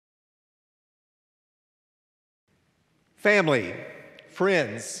Family,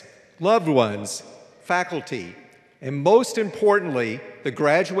 friends, loved ones, faculty, and most importantly, the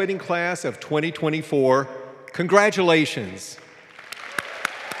graduating class of 2024, congratulations.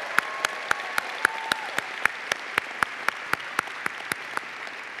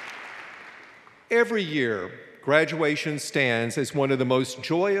 Every year, graduation stands as one of the most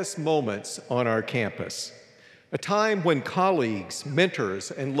joyous moments on our campus, a time when colleagues, mentors,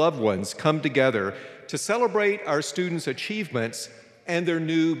 and loved ones come together to celebrate our students' achievements and their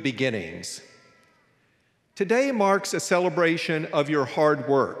new beginnings. Today marks a celebration of your hard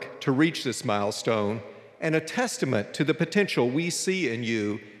work to reach this milestone and a testament to the potential we see in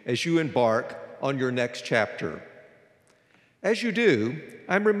you as you embark on your next chapter. As you do,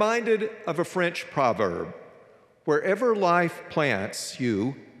 I'm reminded of a French proverb, "Wherever life plants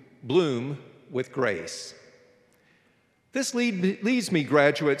you, bloom with grace." This leads me,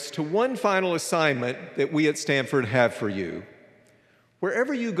 graduates, to one final assignment that we at Stanford have for you.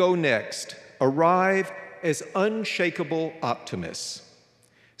 Wherever you go next, arrive as unshakable optimists.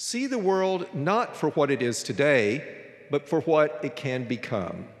 See the world not for what it is today, but for what it can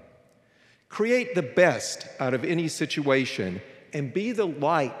become. Create the best out of any situation and be the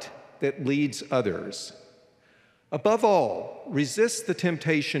light that leads others. Above all, resist the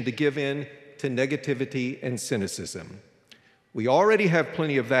temptation to give in to negativity and cynicism. We already have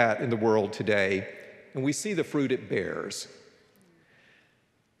plenty of that in the world today, and we see the fruit it bears.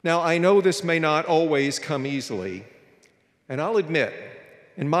 Now, I know this may not always come easily, and I'll admit,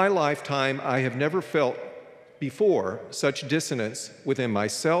 in my lifetime, I have never felt before such dissonance within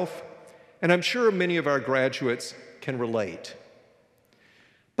myself, and I'm sure many of our graduates can relate.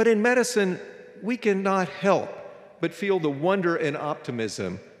 But in medicine, we cannot help but feel the wonder and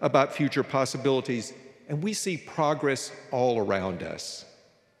optimism about future possibilities, and we see progress all around us.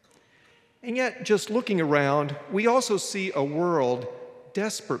 And yet, just looking around, we also see a world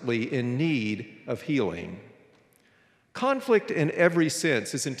desperately in need of healing. Conflict in every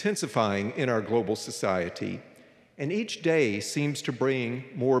sense is intensifying in our global society, and each day seems to bring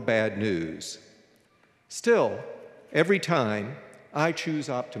more bad news. Still, every time, I choose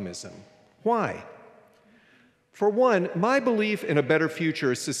optimism. Why? For one, my belief in a better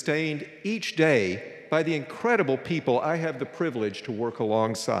future is sustained each day by the incredible people I have the privilege to work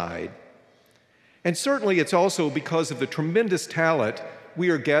alongside. And certainly it's also because of the tremendous talent we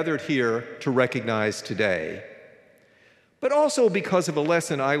are gathered here to recognize today. But also because of a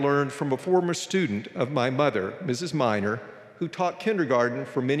lesson I learned from a former student of my mother, Mrs. Minor, who taught kindergarten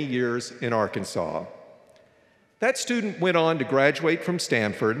for many years in Arkansas. That student went on to graduate from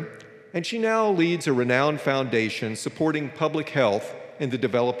Stanford, and she now leads a renowned foundation supporting public health in the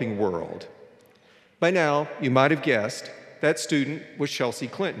developing world. By now, you might have guessed, that student was Chelsea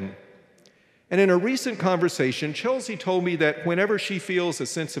Clinton. And in a recent conversation, Chelsea told me that whenever she feels a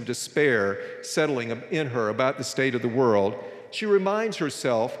sense of despair settling in her about the state of the world, she reminds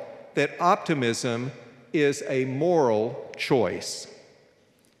herself that optimism is a moral choice.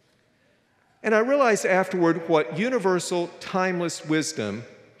 And I realized afterward what universal, timeless wisdom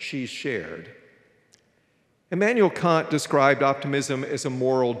she shared. Immanuel Kant described optimism as a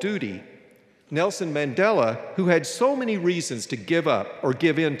moral duty. Nelson Mandela, who had so many reasons to give up or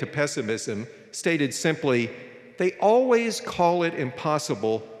give in to pessimism, stated simply, "They always call it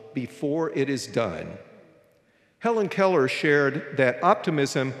impossible before it is done." Helen Keller shared that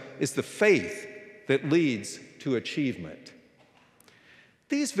optimism is the faith that leads to achievement.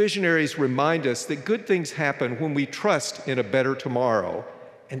 These visionaries remind us that good things happen when we trust in a better tomorrow,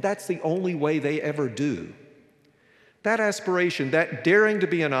 and that's the only way they ever do. That aspiration, that daring to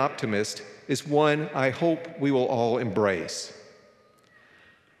be an optimist, is one I hope we will all embrace.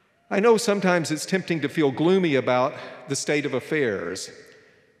 I know sometimes it's tempting to feel gloomy about the state of affairs.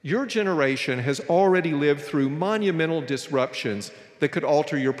 Your generation has already lived through monumental disruptions that could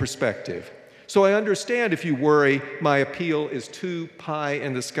alter your perspective. So I understand if you worry my appeal is too pie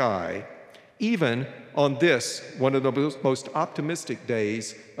in the sky, even on this, one of the most optimistic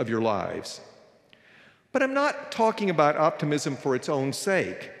days of your lives. But I'm not talking about optimism for its own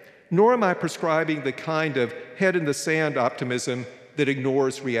sake, nor am I prescribing the kind of head-in-the-sand optimism that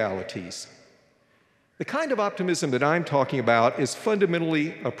ignores realities. The kind of optimism that I'm talking about is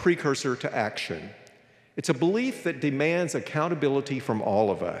fundamentally a precursor to action. It's a belief that demands accountability from all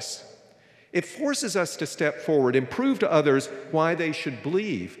of us. It forces us to step forward and prove to others why they should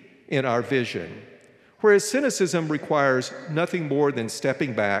believe in our vision, whereas cynicism requires nothing more than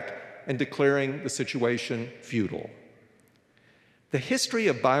stepping back and declaring the situation futile. The history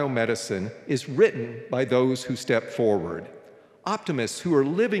of biomedicine is written by those who step forward, optimists who are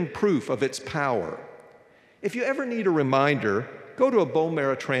living proof of its power. If you ever need a reminder, go to a bone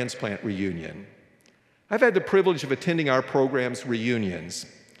marrow transplant reunion. I've had the privilege of attending our program's reunions.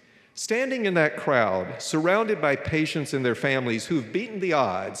 Standing in that crowd, surrounded by patients and their families who've beaten the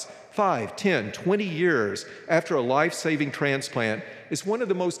odds 5, 10, 20 years after a life-saving transplant is one of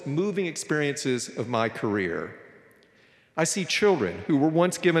the most moving experiences of my career. I see children who were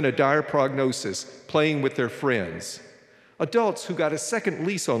once given a dire prognosis playing with their friends, adults who got a second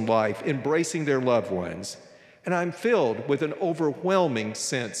lease on life embracing their loved ones, and I'm filled with an overwhelming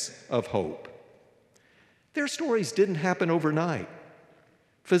sense of hope. Their stories didn't happen overnight.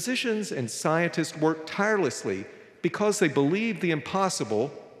 Physicians and scientists worked tirelessly because they believed the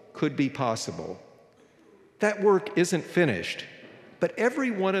impossible could be possible. That work isn't finished, but every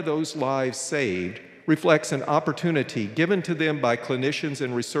one of those lives saved reflects an opportunity given to them by clinicians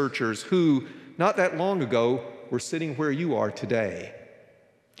and researchers who, not that long ago, were sitting where you are today.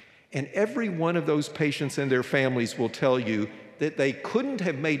 And every one of those patients and their families will tell you that they couldn't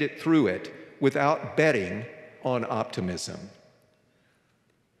have made it through it without betting on optimism.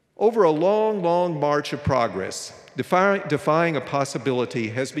 Over a long, long march of progress, defying a possibility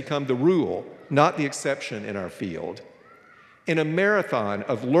has become the rule, not the exception in our field. In a marathon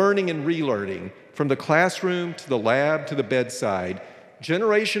of learning and relearning, from the classroom to the lab to the bedside,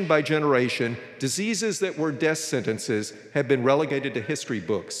 generation by generation, diseases that were death sentences have been relegated to history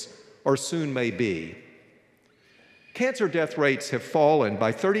books, or soon may be. Cancer death rates have fallen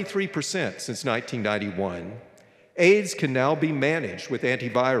by 33% since 1991. AIDS can now be managed with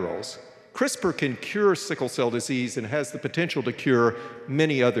antivirals. CRISPR can cure sickle cell disease and has the potential to cure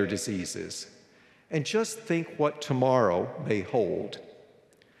many other diseases. And just think what tomorrow may hold.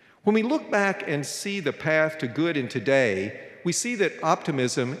 When we look back and see the path to good in today, we see that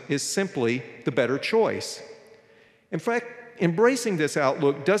optimism is simply the better choice. In fact, embracing this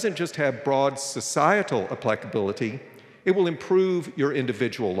outlook doesn't just have broad societal applicability, it will improve your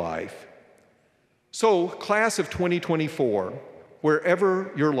individual life. So, class of 2024,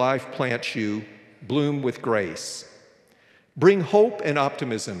 wherever your life plants you, bloom with grace. Bring hope and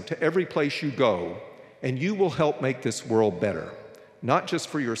optimism to every place you go, and you will help make this world better, not just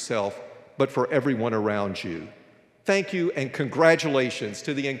for yourself, but for everyone around you. Thank you and congratulations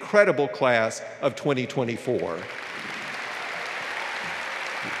to the incredible class of 2024.